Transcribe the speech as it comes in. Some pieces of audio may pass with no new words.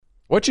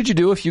What should you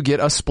do if you get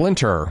a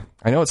splinter?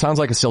 I know it sounds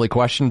like a silly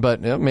question, but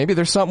maybe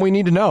there's something we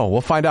need to know. We'll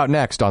find out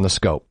next on The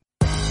Scope.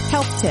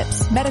 Health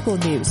tips, medical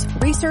news,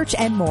 research,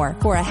 and more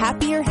for a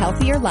happier,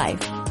 healthier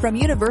life. From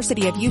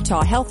University of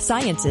Utah Health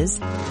Sciences,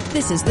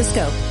 this is The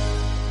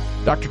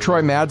Scope. Dr.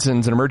 Troy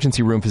Madsen's an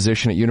emergency room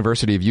physician at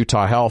University of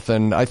Utah Health,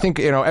 and I think,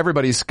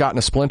 everybody's gotten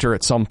a splinter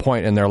at some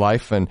point in their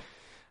life, and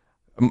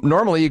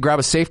normally you grab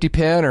a safety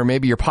pin or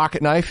maybe your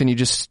pocket knife and you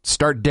just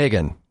start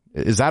digging.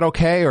 Is that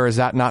okay, or is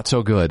that not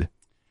so good?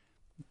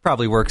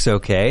 Probably works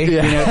okay.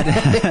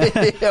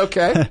 Yeah.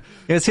 Okay.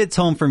 It hits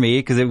home for me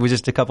because it was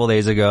just a couple of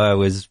days ago. I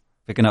was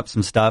picking up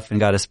some stuff and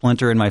got a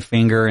splinter in my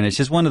finger, and it's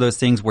just one of those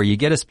things where you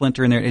get a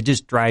splinter in there, it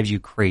just drives you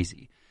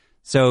crazy.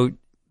 So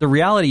the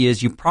reality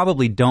is you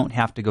probably don't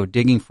have to go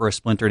digging for a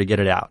splinter to get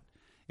it out.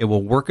 It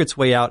will work its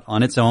way out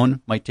on its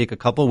own. Might take a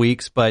couple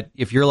weeks, but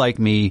if you're like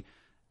me,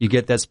 you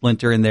get that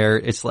splinter in there,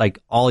 it's like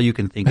all you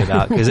can think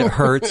about because it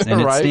hurts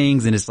and it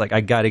stings, and it's like,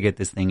 I got to get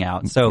this thing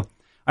out. So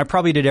I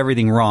probably did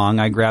everything wrong.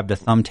 I grabbed a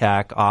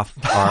thumbtack off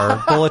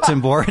our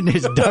bulletin board and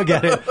just dug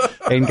at it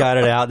and got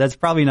it out. That's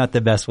probably not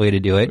the best way to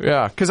do it.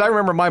 Yeah, because I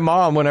remember my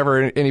mom,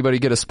 whenever anybody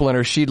get a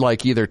splinter, she'd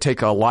like either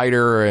take a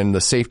lighter and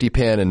the safety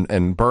pin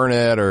and burn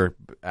it, or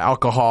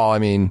alcohol. I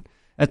mean,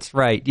 that's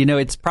right.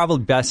 It's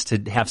probably best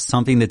to have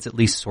something that's at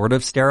least sort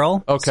of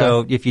sterile. Okay.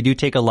 So if you do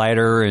take a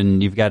lighter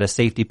and you've got a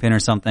safety pin or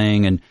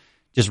something, and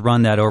just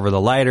run that over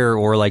the lighter,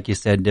 or like you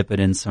said, dip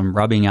it in some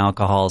rubbing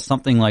alcohol,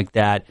 something like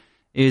that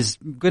is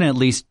going to at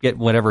least get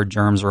whatever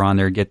germs are on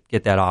there, get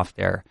that off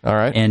there. All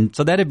right. And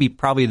so that'd be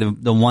probably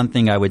the one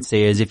thing I would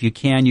say is if you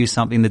can use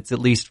something that's at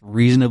least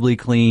reasonably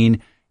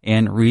clean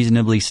and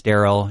reasonably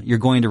sterile, you're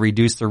going to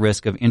reduce the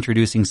risk of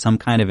introducing some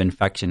kind of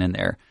infection in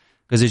there.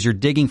 Because as you're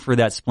digging for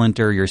that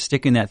splinter, you're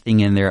sticking that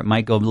thing in there. It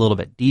might go a little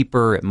bit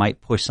deeper. It might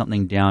push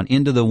something down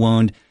into the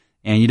wound.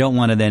 And you don't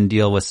want to then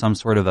deal with some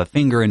sort of a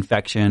finger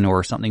infection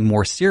or something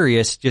more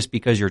serious just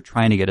because you're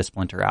trying to get a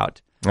splinter out.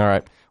 All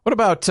right. What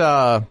about,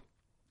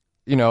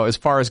 as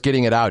far as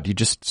getting it out, do you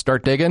just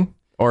start digging?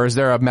 Or is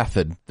there a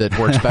method that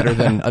works better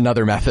than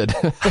another method?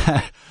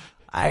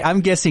 I'm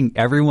guessing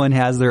everyone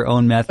has their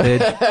own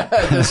method.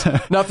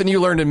 Nothing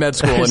you learned in med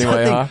school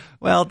anyway, huh?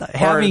 Well,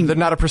 or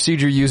not a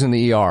procedure used in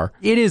the ER.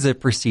 It is a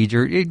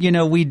procedure.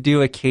 We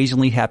do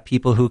occasionally have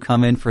people who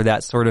come in for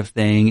that sort of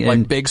thing.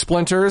 Like big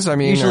splinters? I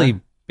mean, usually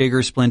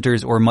bigger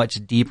splinters or much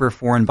deeper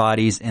foreign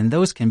bodies, and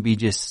those can be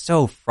just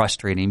so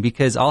frustrating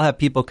because I'll have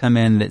people come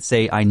in that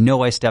say, I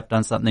know I stepped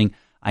on something.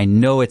 I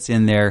know it's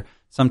in there.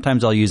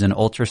 Sometimes I'll use an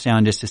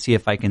ultrasound just to see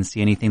if I can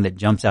see anything that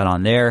jumps out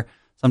on there.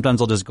 Sometimes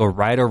I'll just go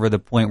right over the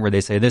point where they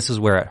say, this is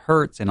where it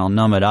hurts, and I'll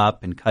numb it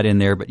up and cut in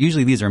there. But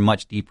usually these are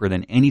much deeper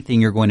than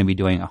anything you're going to be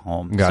doing at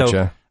home.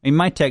 Gotcha. So,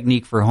 my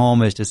technique for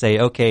home is to say,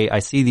 okay, I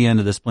see the end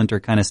of the splinter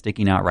kind of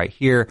sticking out right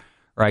here,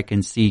 or I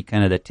can see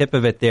kind of the tip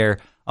of it there.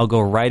 I'll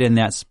go right in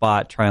that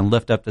spot, try and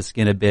lift up the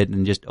skin a bit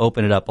and just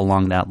open it up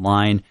along that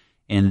line.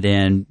 And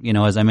then,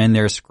 as I'm in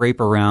there,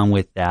 scrape around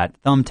with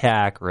that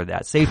thumbtack or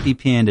that safety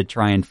pin to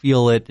try and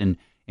feel it and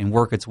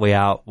work its way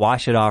out,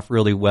 wash it off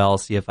really well,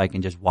 see if I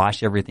can just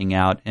wash everything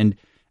out. And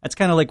that's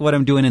kind of like what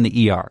I'm doing in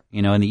the ER.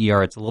 In the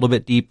ER, it's a little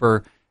bit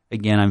deeper.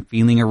 Again, I'm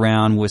feeling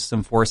around with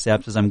some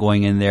forceps as I'm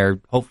going in there,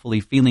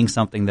 hopefully feeling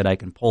something that I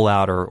can pull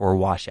out or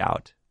wash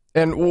out.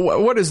 And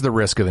what is the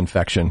risk of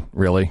infection,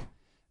 really?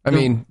 I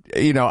mean,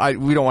 we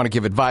don't want to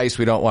give advice.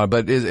 We don't want,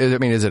 but is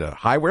it a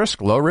high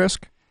risk, low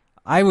risk?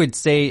 I would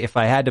say if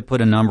I had to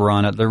put a number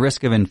on it, the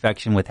risk of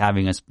infection with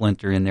having a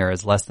splinter in there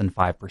is less than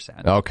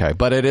 5%. Okay,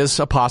 but it is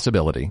a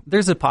possibility.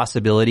 There's a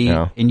possibility,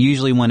 and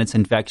usually when it's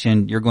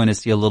infection, you're going to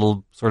see a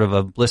little sort of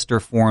a blister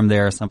form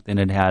there, something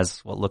that has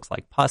what looks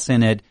like pus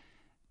in it.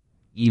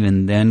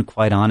 Even then,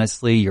 quite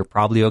honestly, you're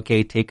probably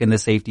okay taking the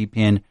safety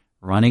pin,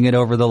 running it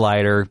over the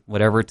lighter,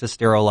 whatever to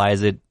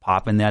sterilize it,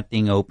 popping that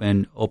thing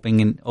open,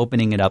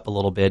 opening it up a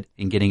little bit,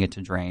 and getting it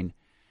to drain.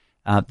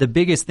 The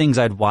biggest things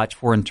I'd watch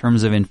for in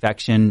terms of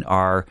infection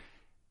are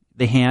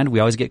the hand. We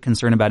always get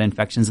concerned about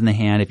infections in the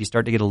hand. If you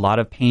start to get a lot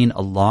of pain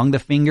along the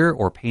finger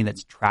or pain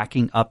that's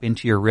tracking up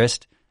into your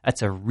wrist,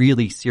 that's a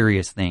really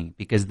serious thing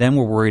because then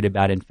we're worried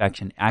about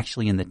infection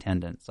actually in the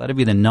tendon. So that'd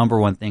be the number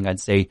one thing I'd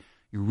say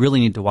you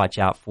really need to watch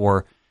out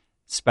for,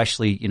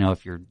 especially,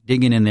 if you're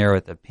digging in there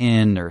with a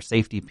pin or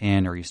safety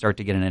pin or you start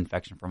to get an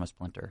infection from a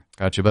splinter.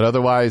 Gotcha. But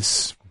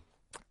otherwise,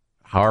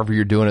 however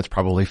you're doing, it's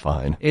probably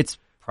fine. It's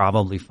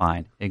probably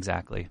fine.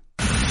 Exactly.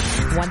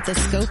 Want the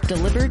Scope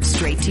delivered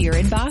straight to your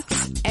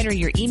inbox? Enter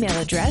your email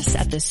address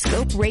at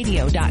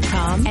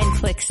thescoperadio.com and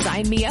click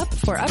Sign Me Up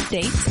for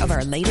updates of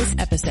our latest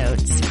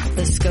episodes.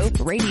 The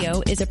Scope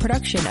Radio is a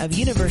production of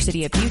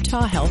University of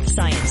Utah Health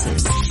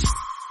Sciences.